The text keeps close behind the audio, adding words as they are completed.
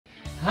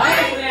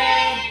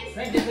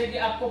Friend जैसे कि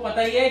आपको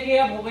पता ही है कि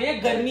अब हो गई है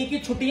गर्मी की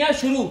छुट्टियां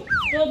शुरू,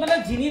 तो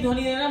मतलब जिनी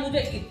ध्वनि ने ना मुझे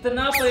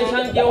इतना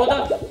परेशान किया हुआ था,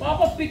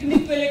 पापा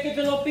पिकनिक पे लेके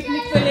चलो,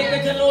 पिकनिक पे लेके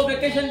चलो,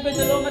 वेकेशन पे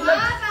चलो, मतलब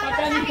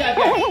पता नहीं क्या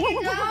क्या।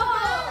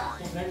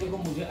 तो फ्रेंड देखो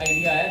मुझे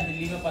आइडिया आया,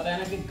 दिल्ली में पता है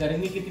ना कि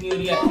गर्मी कितनी हो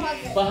रही है,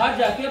 बाहर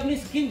जाके अपनी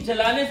स्किन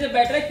जलाने से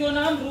बेटर है क्यों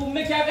ना हम रूम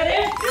में क्या करें,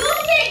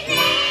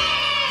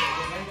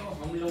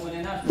 हम लोगों ने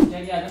ना सोचा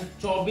कि आज हम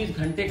 24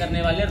 घंटे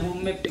करने वाले रूम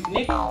में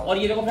पिकनिक। और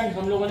ये देखो फ्रेंड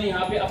हम लोगों ने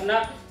यहाँ पे अपना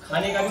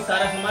खाने का भी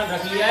सारा सामान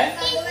रख लिया है।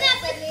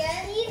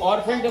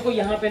 और फ्रेंड देखो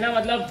यहाँ पे ना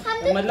मतलब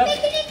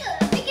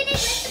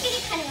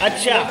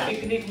अच्छा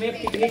पिकनिक में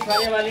पिकनिक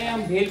खाने वाले हैं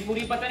हम,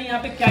 भेलपूरी, पता नहीं यहाँ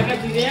पे क्या क्या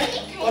चीजें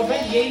हैं। और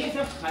फ्रेंड यही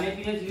सब खाने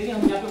पीने चीजें,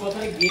 हम यहाँ पे बहुत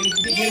सारे गेम्स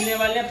भी खेलने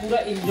वाले हैं, पूरा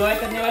एंजॉय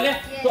करने वाले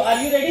हैं। तो आर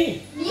यू रेडी?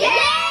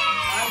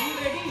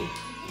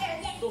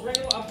 तो फ्रेंड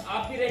अब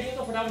आप भी रेडी हो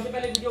तो फटाफट से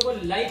पहले वीडियो को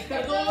लाइक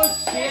कर दो,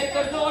 शेयर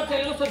कर दो और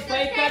चैनल को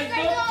सब्सक्राइब कर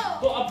दो।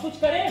 तो अब कुछ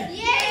करें?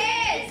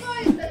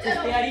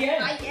 तैयारी है?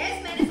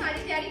 मैंने सारी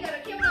तैयारी कर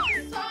रखी है,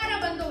 सारा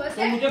बंदोबस्त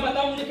है। तो मुझे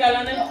बताओ मुझे क्या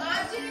लाना है?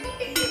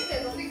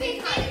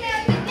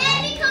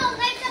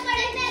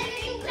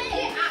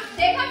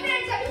 देखा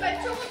फ्रेंड्स अभी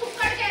बच्चों को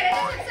कुक्कड़ कह रहे थे,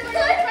 सबसे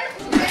बड़ा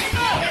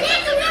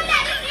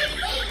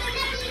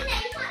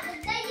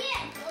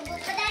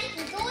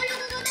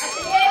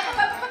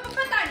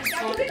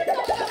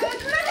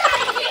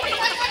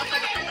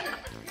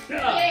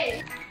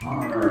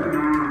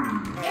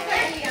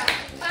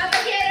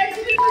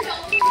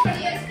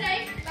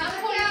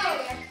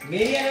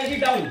मेरी एनर्जी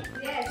डाउन।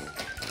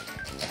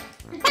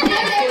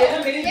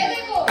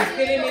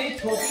 इसके लिए मेरी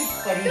छोटी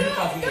परी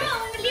काफी है।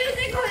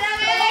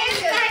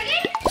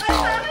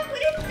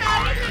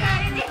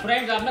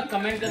 फ्रेंड्स आप ना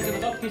कमेंट करके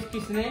बताओ किस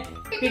किसने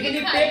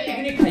पिकनिक पे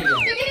पिकनिक खाई है।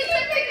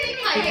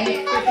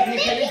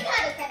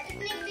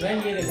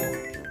 फ्रेंड ये देखो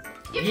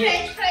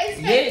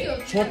ये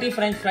छोटी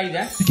फ्रेंच फ्राइज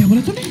है। क्या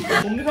बोला तूने?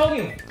 तुम भी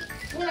खाओगी?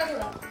 थोड़ा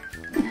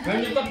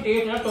फ्रेंड इसका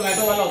टेस्ट ना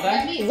टोमेटो वाला होता है।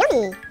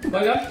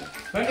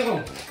 फ्रेंड देखो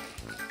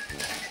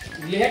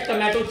ये है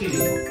tomato chilli,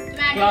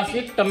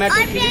 classic tomato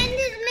chilli.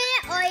 इसमें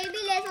ऑयल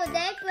भी लेस होता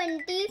है,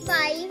 25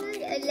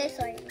 लेस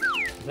ऑयल।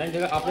 फ्रेंड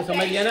देखो आपने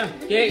समझ लिया ना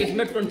कि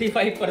इसमें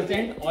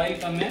 25% ऑयल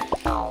कम है।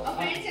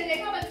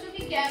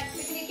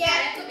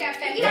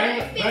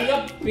 फ्रेंड जब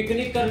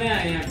पिकनिक करने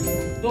आए हैं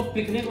तो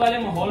पिकनिक वाले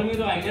माहौल में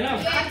तो आएंगे ना।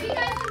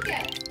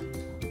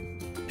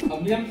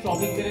 अभी हम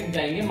शॉपिंग करने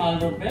जाएंगे माल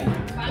रोड पे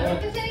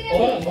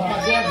और वहाँ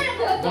से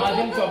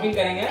हम शॉपिंग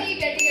करेंगे।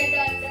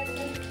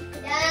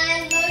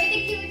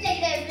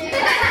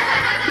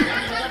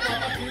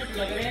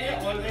 लग रहे हैं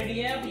ऑलरेडी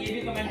है, अब ये भी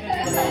कमेंट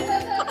करके बताओ,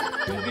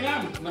 क्योंकि ना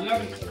मतलब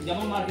जब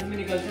हम मार्केट में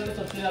निकलते हैं तो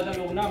सबसे ज्यादा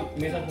लोग ना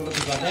मेरे साथ फोटो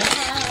खिंचवाते हैं।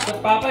 तो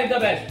पापा इज द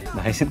बेस्ट।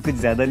 भाई साहब कुछ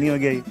ज्यादा नहीं हो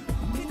गया ये,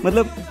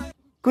 मतलब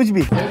कुछ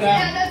भी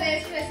ज्यादा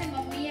बेस्ट वैसे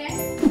मम्मी है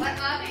और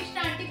आप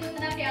इष्टा आंटी को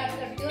इतना प्यार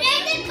करते हो।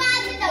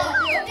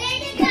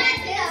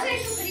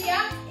 शुक्रिया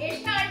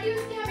इष्टा आंटी,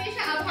 उसकी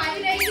हमेशा आभारी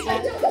रहेगी।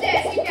 बच्चों मुझे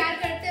ऐसे प्यार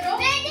करते रहो।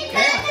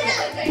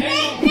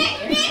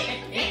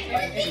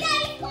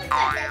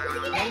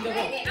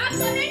 आप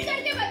कमेंट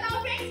करके बताओ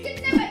फ्रेंड्स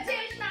कितने बच्चे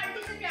इष्टा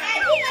आंटी से प्यार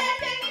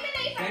करते हैं।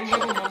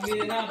 मम्मी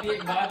ने ना अभी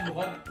एक बात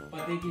बहुत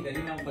पते की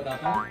धरी मैं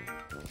बताता हूँ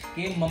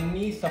कि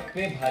मम्मी सब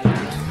पे भारी है।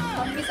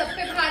 मम्मी सब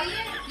पे भारी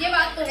है, ये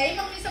बात तो है ही,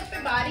 मम्मी सब पे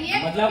भारी है।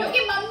 मतलब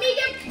क्योंकि मम्मी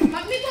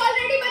को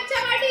ऑलरेडी बच्चा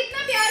बाटी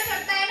इतना प्यार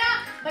करता है ना,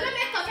 मतलब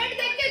मैं कमेंट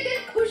देख के दिल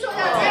खुश हो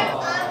जाता है।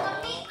 और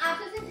मम्मी आप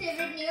सबसे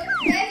फेवरेट नहीं हो,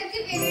 मैं सबसे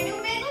फेवरेट हूँ,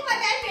 मेरे को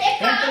पता है।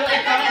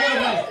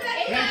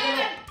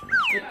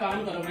 एक काम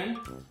करो मैम,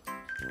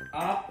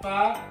 आपका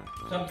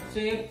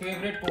सबसे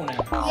फेवरेट कौन है?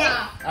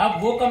 आप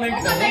वो कमेंट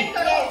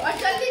करो और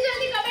जल्दी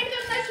जल्दी कमेंट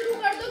करना शुरू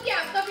कर दो कि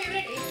आपका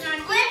फेवरेट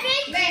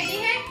बैनी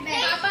है,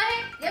 पापा है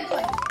या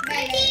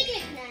बैनी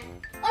लिखना है।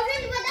 और फिर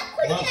बता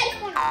खुद ही लाइक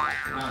कौन है।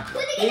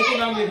 एक ही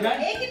नाम लिखना है,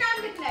 एक ही नाम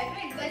लिखना है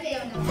फ्रेंड, बस ये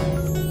होना।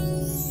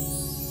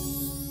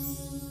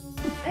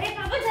 अरे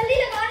पापा जल्दी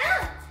लगाओ ना।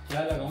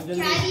 क्या लगाऊं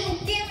जल्दी? शादी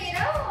उठती है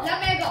मेरा, ला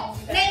मैं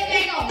गाऊंगी। नहीं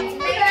मैं गाऊंगी।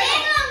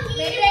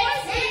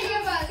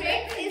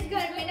 इस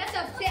घर में ना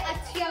सबसे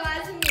अच्छी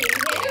आवाज मेरी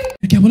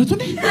है। क्या बोला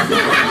तूने?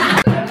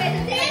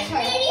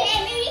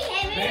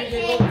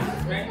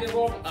 फ्रेंड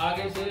देखो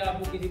आगे से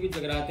आपको किसी भी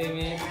जगराते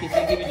में किसी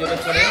की भी जरूरत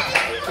पड़े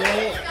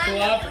तो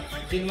आप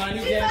जिनवानी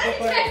जैन को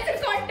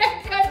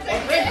कांटेक्ट कर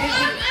सकते हैं।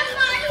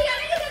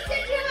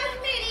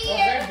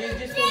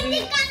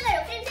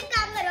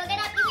 अगर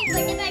आपकी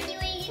बर्थडे पार्टी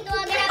होगी तो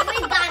अगर आपको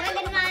गाना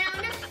बनवाना हो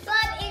ना तो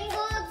आप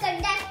इनको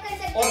कांटेक्ट कर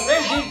सकते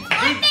हैं।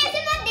 पैसे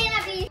मत देना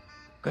प्लीज।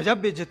 गजब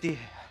बेइज्जती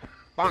है।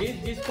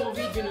 जिसको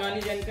भी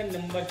जिनवानी जैन का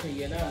नंबर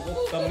चाहिए ना वो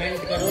कमेंट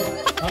करो,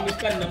 हम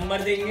इसका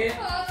नंबर देंगे।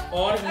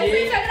 और ये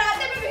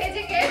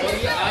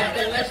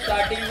आजकल ना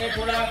स्टार्टिंग में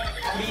थोड़ा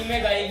फ्री में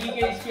गाएगी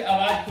कि इसकी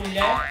आवाज खुल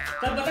जाए।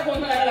 तब पता कौन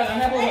सा गाना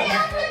लगाना है वो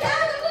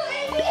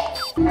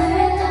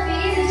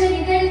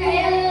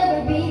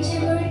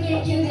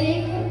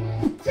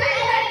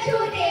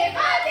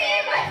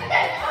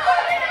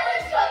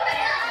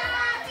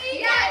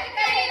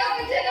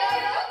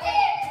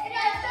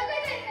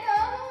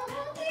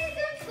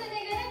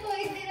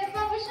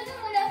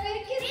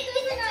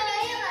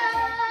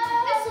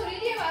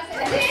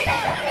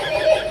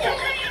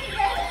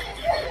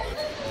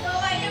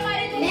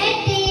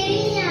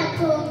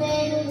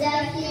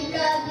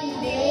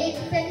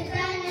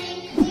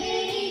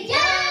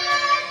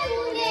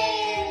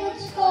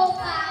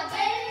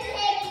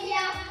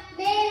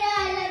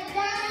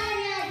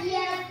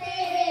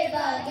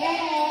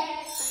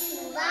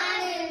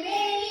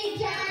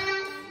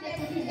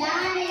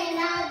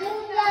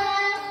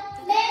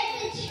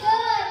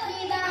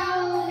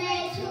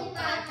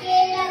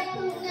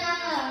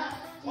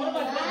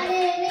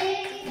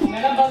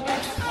मैडम बस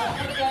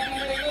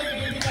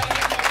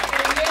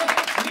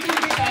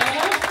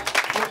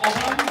तो अब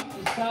हम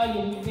इसका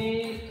यहीं पे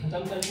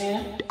खत्म करते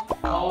हैं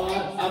और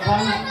अब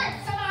हम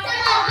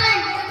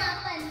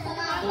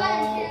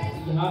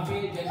यहाँ पे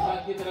जनता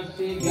की तरफ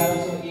से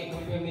 1101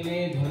 रुपए मिले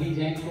ध्वनि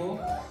जैन को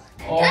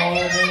और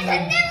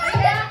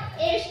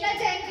एशना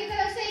जैन की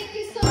तरफ से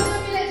 2100 रुपए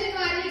मिले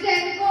जिनवानी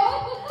जैन को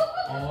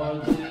और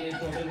जो ये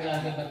टोटल मिला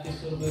के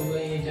 3200 रुपए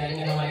हुए ये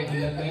जाएंगे हमारे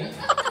गुल्लक में।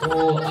 तो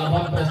अब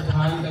हम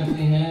प्रस्थान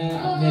करते हैं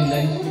अपने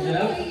लंच की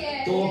तरफ।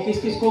 तो किस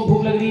किस को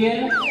भूख लग रही है?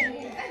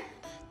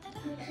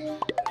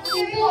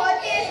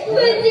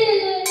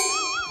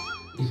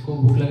 इसको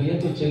भूख लगी है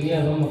तो चलिए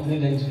अब हम अपने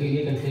लंच के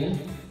लिए करते हैं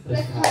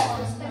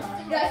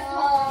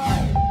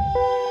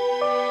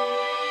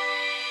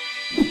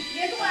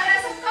ये तुम्हारा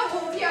सबका हो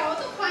गया हो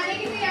तो खाने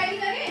की तैयारी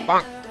करें।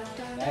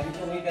 मैं भी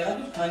तो वही कह रहा हूँ,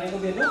 खाने को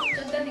दे दो।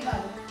 चद्दर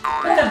निकालो।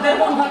 चद्दर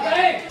कौन खाता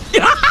है?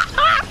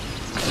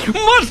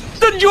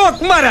 मस्त जोक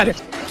मारा रे।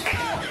 चद्दर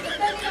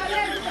निकालो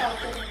या बिछाओ?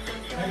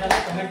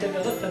 कमेंट कर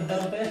दो चद्दर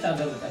होता है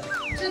चादर होता है?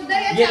 चद्दर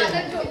या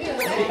चादर जो भी हो।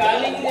 निकाल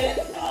लेंगे।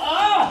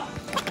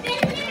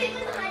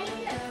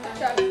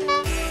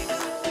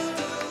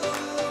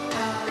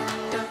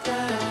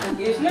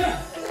 ना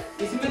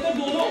इसमें तो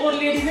दोनों और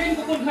लेडीज हैं,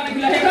 इनको कौन खाना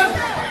खिलाएगा?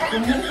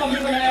 तुमने तो कम ही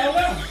बनाया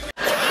होगा।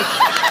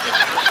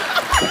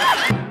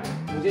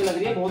 मुझे लग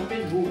रही है बहुत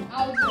तेज भूख।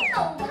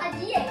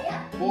 भाजी है क्या?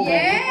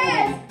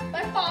 यस,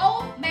 पर पाओ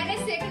मैंने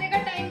सेकने का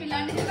टाइम मिला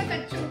नहीं तो मैं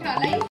कच्ची उठा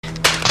लाई।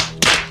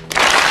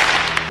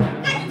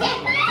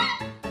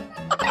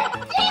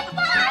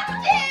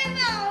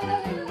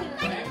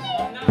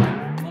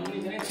 मम्मी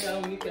जरा क्या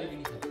उम्मीद कर भी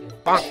नहीं सकते।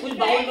 कुछ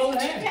बाउल लोग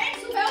हैं।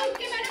 सुबह उठ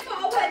के मैंने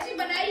पाव भाजी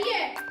बनाई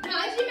है।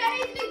 भाजी मैंने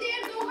इतनी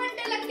देर 2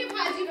 घंटे लग के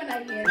भाजी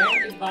बनाई है।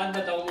 एक बात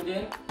बताओ मुझे,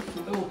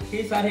 सुबह उठ के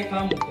सारे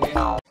काम होते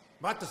हैं।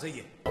 बात तो सही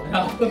है।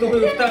 रात को तो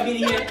कोई उठता भी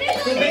नहीं है।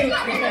 सुबह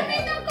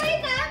नहीं तो कोई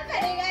काम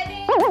करेगा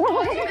नहीं।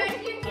 भाजी बैठ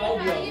के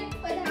बनाइए,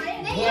 बनाइए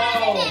नहीं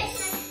वाओ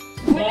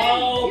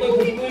वाओ, कोई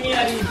खुशबू नहीं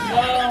आ रही।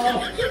 वाओ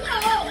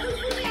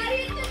खुशबू नहीं आ रही,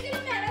 इतने दिन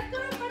मेहनत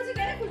करो ऊपर से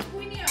कह रहे खुशबू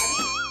ही नहीं आ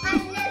रही।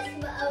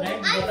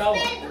 फ्रेंड्स बताओ,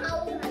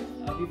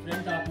 अभी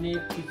फ्रेंड्स आपने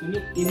एक चीज सुनी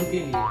इनके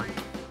लिए,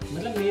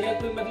 मतलब मेरा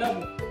कोई मतलब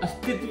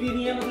अस्तित्व ही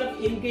नहीं है, मतलब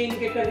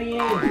इनके कर रही है।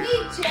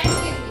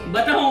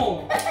 बताओ,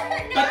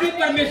 पति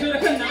परमेश्वर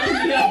का नाम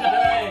लिया जा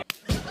रहा है।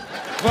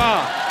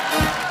 वाह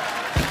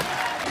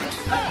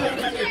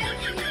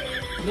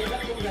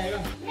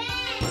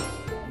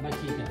बस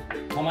ठीक है,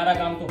 हमारा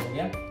काम तो हो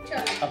गया,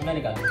 अपना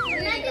निकालो।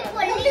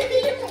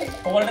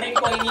 कोल्ड ड्रिंक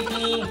कोई नहीं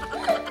पी,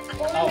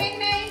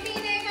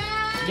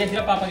 ये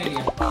सिर्फ पापा के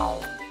लिए।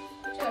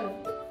 चलो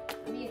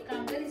ये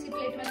काम कर, इसी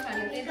प्लेट में खा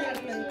लेते हैं।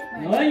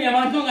 ये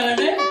बात तो गलत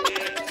है।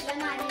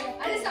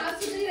 अरे साफ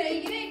सुथरी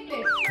रहेगी ना एक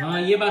प्लेट। हाँ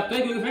ये बात तो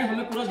है, क्योंकि फ्रेंड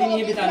हमें पूरा दिन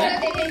ये बिताना है।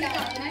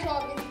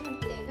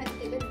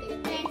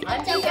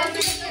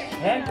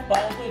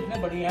 पाव तो इतने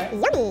बढ़िया है।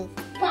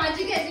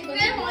 भाजी कैसी बनी?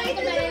 भाजी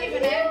तो मैंने नहीं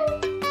बनाया।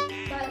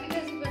 भाजी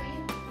कैसी बनी?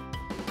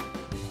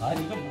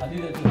 भाजी तो भाजी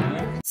जैसी बनी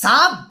है।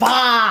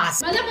 शाबाश।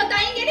 मतलब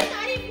बताएंगे नहीं,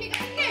 तारीफ नहीं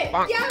करेंगे।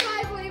 क्या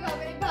बात पूरी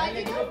बाबरी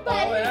भाजी तो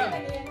पाव है ना,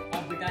 भाजी बनी है।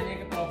 आप बिटाने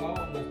के पाव खाओ।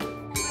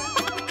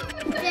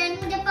 फ्रेंड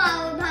मुझे पाव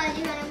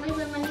भाजी खाने का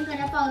मन नहीं कर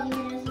रहा, पाव की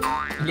वजह से।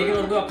 लेकिन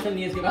और कोई ऑप्शन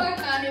नहीं है इसके और पास।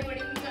 खाने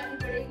पड़ेगी, खानी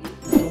पड़ेगी।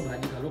 चलो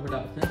भाजी खा लो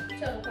फटाफट से।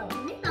 चलो खाओ।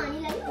 मैं पानी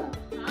लाई हूँ।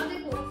 हाँ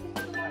देखो,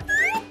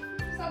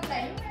 सब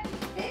टाइम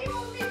तेरी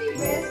मम्मी भी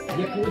बेस्ट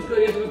ये पूछ कर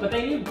ये तुम्हें पता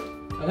ही नहीं,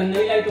 अगर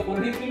नहीं लाई तो कोल्ड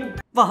ड्रिंक पी लो।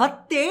 बहुत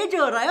तेज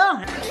हो रहा है।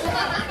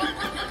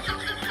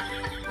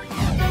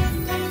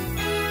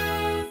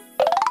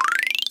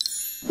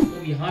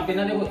 तो यहाँ पे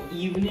ना देखो,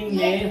 इवनिंग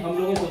में हम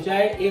लोगों ने सोचा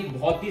है एक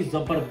बहुत ही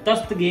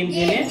जबरदस्त गेम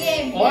खेलें,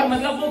 और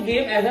मतलब वो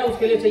गेम ऐसा है,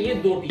 उसके लिए चाहिए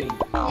 2 टीम।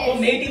 तो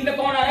मेरी टीम में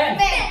कौन आ रहा है?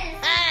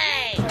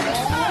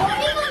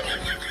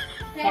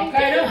 पक्का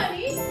है ना?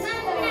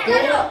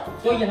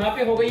 तो यहाँ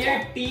पे हो गई है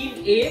टीम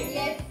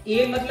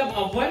ए मतलब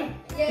अव्वल,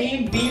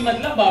 टीम बी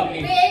मतलब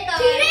बावली।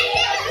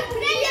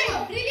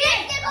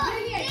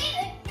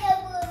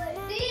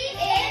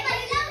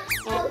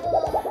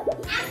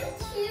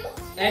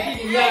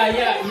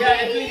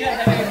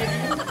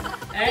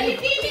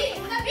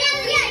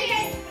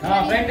 हाँ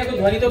फ्रेंड देखो,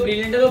 ध्वनि तो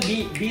ब्रिलियंट है, तो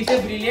बी से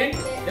ब्रिलियंट।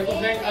 देखो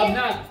फ्रेंड, अब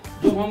ना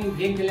जो हम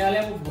गेम खेलने वाले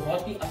हैं वो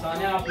बहुत ही आसान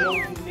है, आप लोग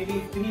ने भी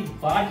इतनी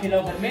बार खेला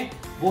घर में,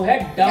 वो है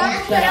डम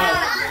शराब।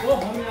 तो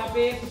हम यहाँ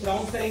पे कुछ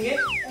राउंड करेंगे।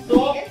 तो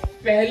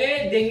पहले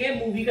देंगे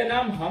मूवी का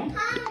नाम हम।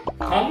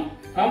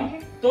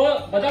 तो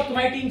बताओ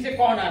तुम्हारी टीम से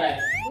कौन आ रहा है?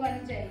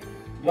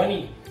 ध्वनि।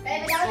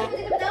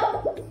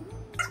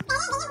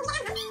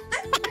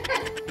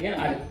 ठीक है,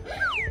 आजा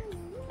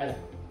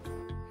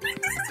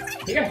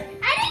ठीक है।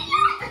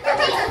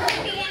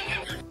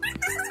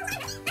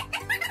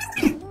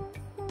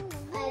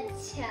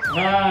 अच्छा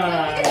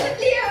हाँ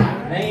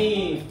नहीं,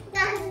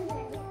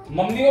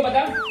 मम्मी को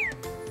बता।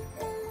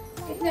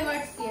 कितने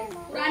वर्ड्स किए?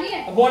 पुरानी है?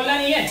 बोलना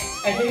नहीं है,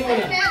 ऐसे नहीं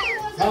बोलना।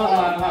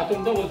 हाँ तुम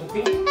तो बोल सकती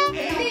हो।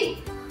 हिंदी,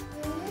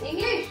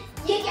 इंग्लिश,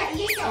 ये क्या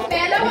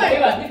पहला कोई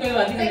वर्ड, बात नहीं, कोई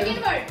बात नहीं। सेकंड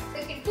वर्ड,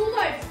 2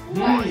 वर्ड्स,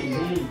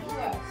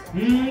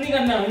 नहीं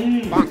करना।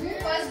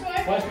 फर्स्ट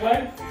वर्ड, फर्स्ट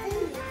वर्ड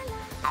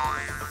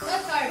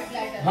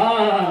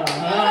हाँ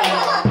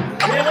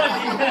ये बात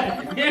ठीक है,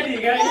 ये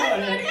ठीक है,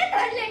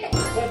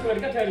 फर्स्ट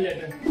वर्ड का थर्ड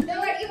लेटर। 2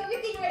 वर्ड की मूवी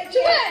 3 वर्ड की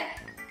है।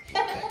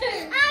 आप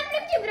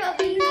लोग चुप रहो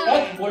प्लीज।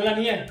 बोलना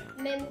नहीं है।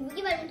 मैं मूवी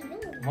के बारे में सुनूं।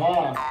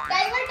 हाँ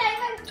टाइमर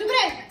चुप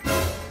रहे।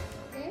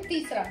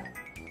 तीसरा।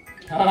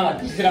 हाँ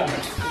तीसरा।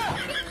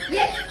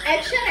 ये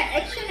एक्शन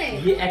है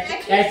ये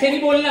ऐसे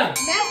नहीं बोलना।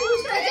 मैं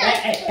पूछ रहा हूँ।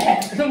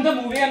 तुम तो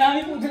मूवी का नाम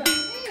ही पूछ रहे।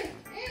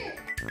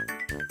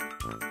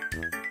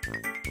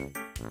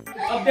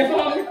 अब देखो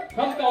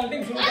हम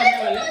काउंटिंग शुरू करने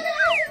वाले हैं।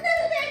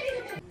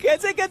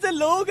 कैसे कैसे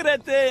लोग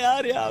रहते हैं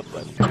यार यहाँ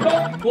पर। तो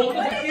बोल तो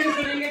सकती है,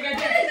 सुनेंगे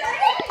कैसे?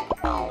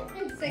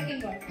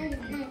 Second word.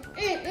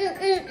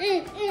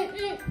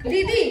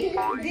 दीदी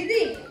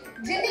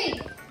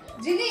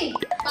जिनी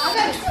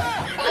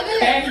पागल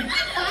है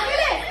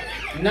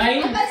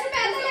 9 पागल से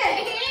पैदल है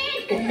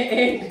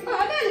 8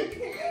 पागल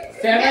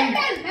 7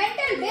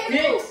 मेंटल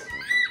 6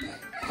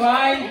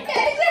 5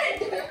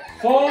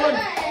 4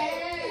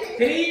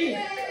 3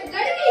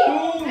 2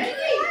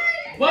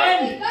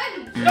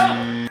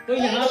 1 तो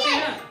यहाँ पे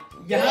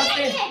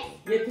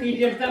ये 3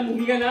 इडियट्स था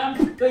मूवी का नाम।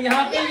 तो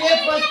यहाँ पे ये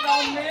फर्स्ट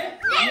राउंड में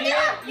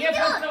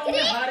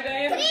हार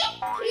गए।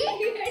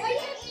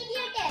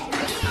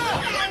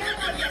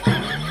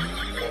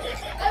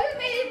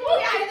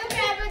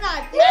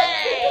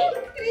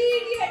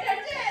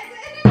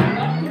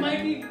 अब तुम्हारी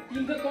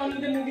टीम का कौन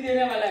मुझे मूवी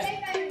देने वाला है?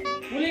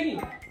 बोलेगी?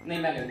 नहीं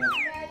मैं लूंगा।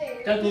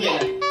 चल तू ले।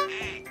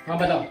 हाँ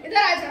बताओ। इधर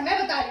आ जा, मैं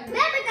बता रही हूँ।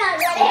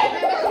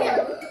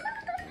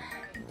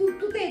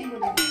 तू तेज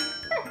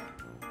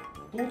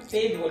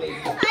बोलेगी।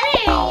 अरे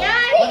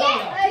यार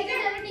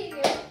ठीक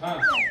है। हाँ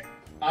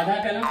आधा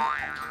कलम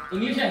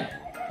इंग्लिश है,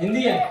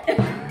 हिंदी है।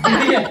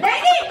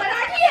 नहीं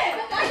मराठी है।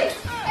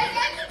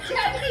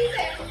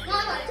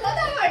 हाँ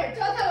चौथा वर्ड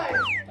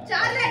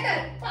 4 लेटर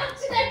 5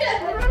 लेटर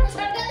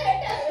 6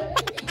 लेटर।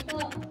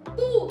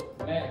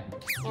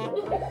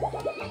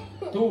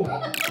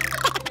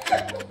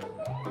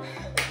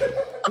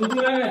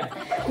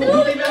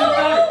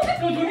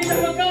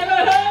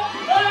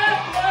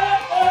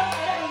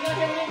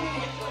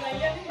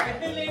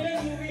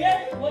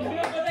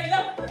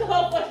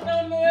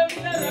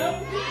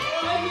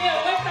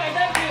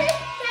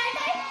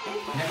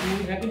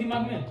 तू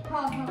दिमाग में।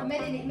 हाँ मैं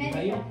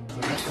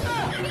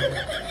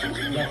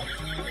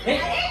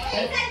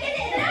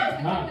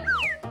हाँ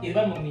इस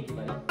बार मम्मी की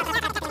बारी।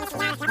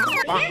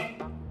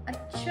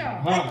 अच्छा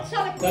हाँ अच्छा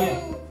चलो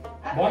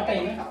बहुत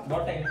टाइम है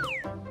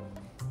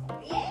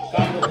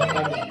काम दो।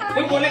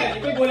 कोई बोलेगा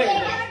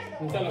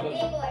चलो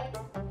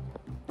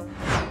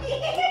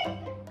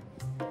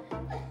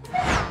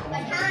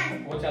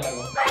वो चला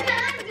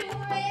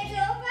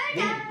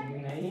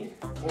नहीं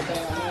वो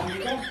चला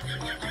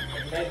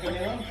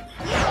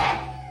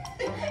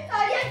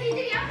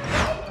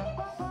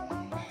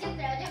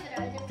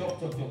चुप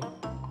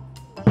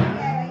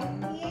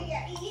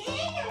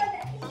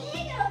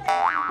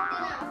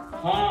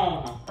हाँ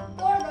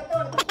तोड़ दो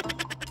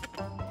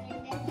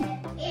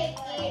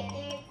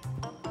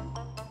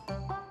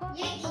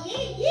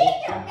ये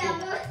क्या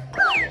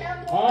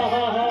हाँ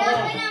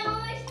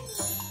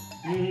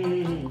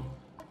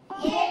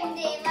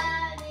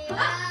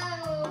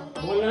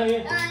बोलना है।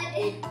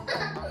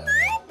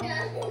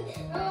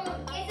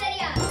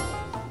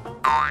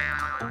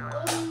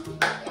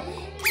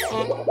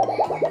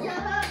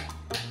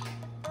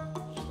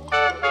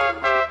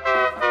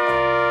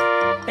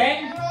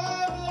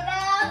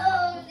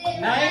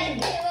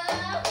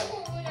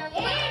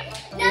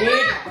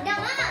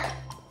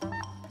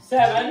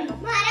 Seven,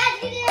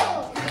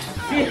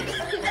 6,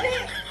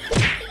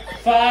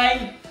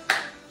 5,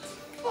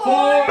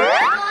 4,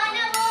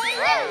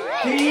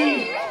 3,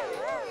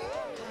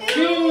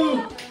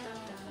 2,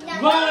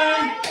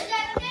 1,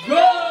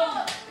 go!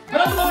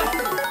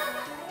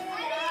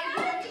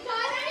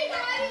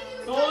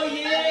 तो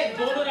ये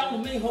दोनों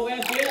राउंड में हो गए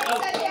फिर।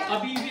 अब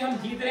अभी भी हम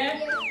जीत रहे हैं।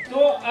 तो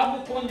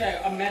अब कौन जाएगा?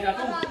 अब मैं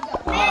जाता हूँ।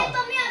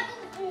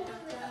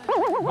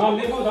 हाँ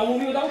मेरे को बताओ,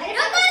 मूवी बताओ।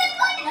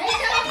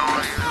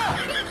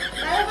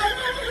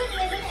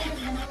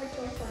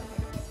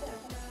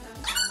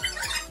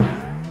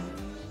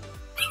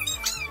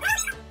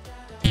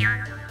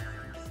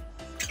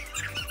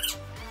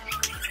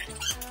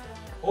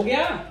 हो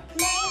गया?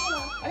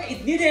 अरे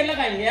इतनी देर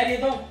लगाएंगे यार, ये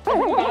तो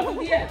बात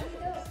होती है।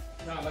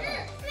 हाँ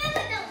बताओ।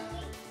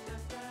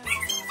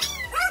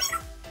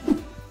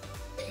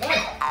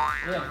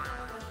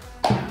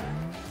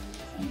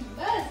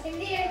 बस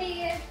हिंदी है, ठीक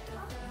है।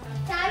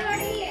 4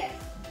 वर्ड ही है।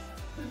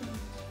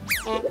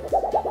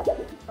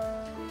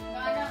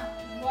 गाना,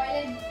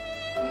 वायलिन,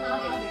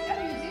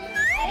 म्यूजिक।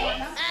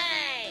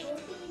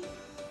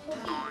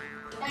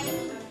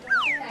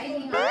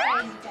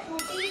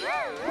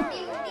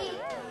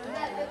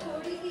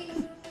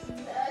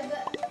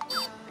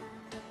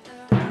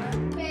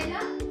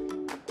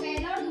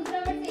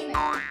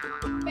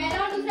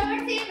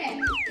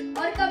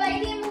 और कब आई थी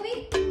ये मूवी?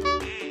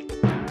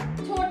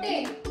 छोटे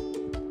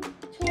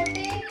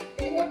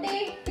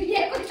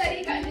ये कोई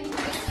तरीका नहीं।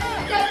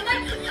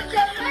 चम्मच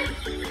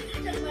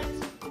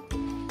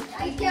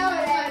क्या हो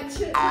रहा है आज?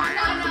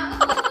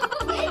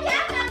 ये क्या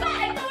काम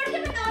है? तोड़ के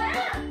बताओ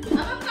ना।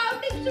 अब हम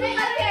काउंटिंग शुरू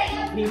करते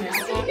हैं।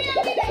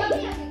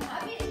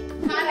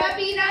 खाना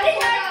पीना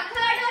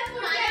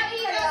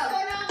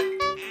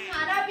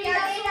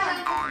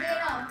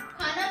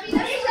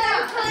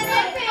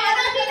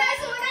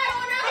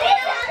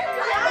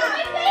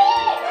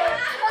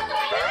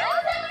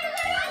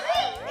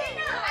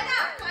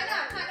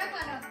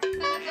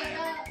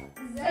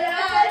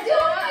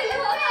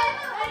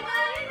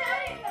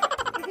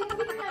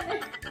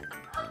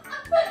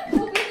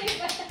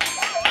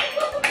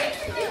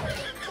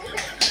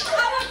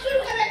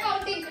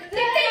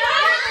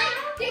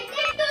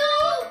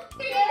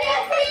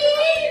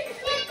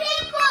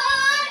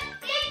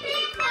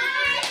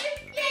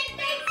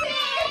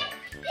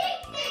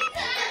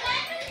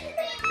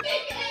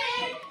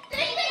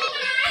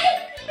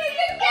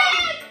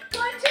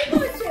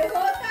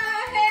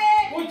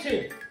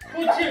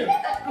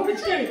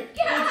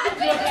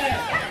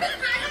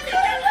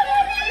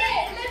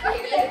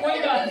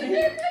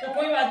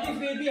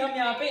हम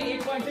यहाँ पे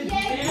 1 पॉइंट से जीते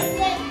हैं।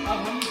 अब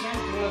हम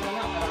थोड़ा सा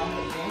ना आराम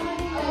करते हैं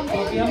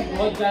क्योंकि हम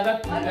बहुत ज्यादा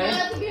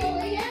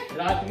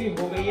रात भी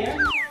हो गई है।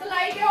 तो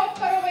लाइटें ऑफ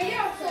करो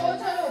भैया, सो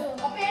चलो।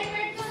 और पेट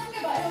तो सबके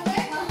भरे हो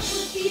गए।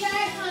 कुछ पीना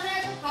है, खाना है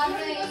तो खा लो,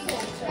 नहीं तो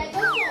सो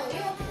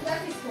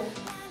बस इसको।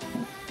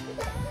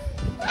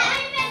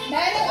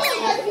 मैंने तो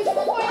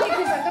इसको कोई नहीं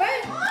खिसक रहा है।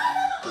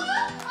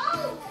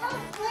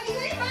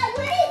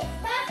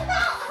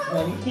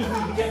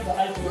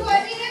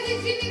 ध्वनि ने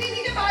जिन्नी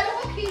दीदी के बालों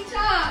को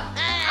खींचा।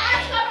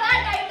 आज का बड़ा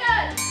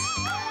टाइटल।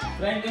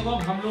 फ्रेंड देखो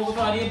अब हम लोगों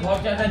को आ रही है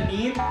बहुत ज्यादा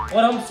नींद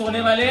और हम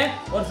सोने वाले हैं।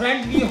 और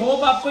फ्रेंड वी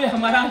होप आपको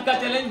हमारा आज का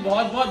चैलेंज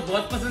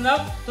बहुत पसंद आया।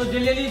 तो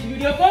जल्दी इस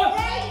वीडियो को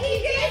लाइक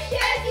कीजिए,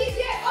 शेयर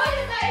कीजिए और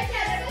हमारे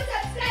चैनल को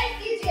सब्सक्राइब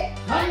कीजिए।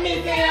 हम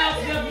मिलते हैं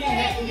आपसे अपनी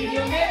नेक्स्ट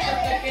वीडियो में। तब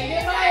तक के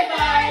लिए बाय।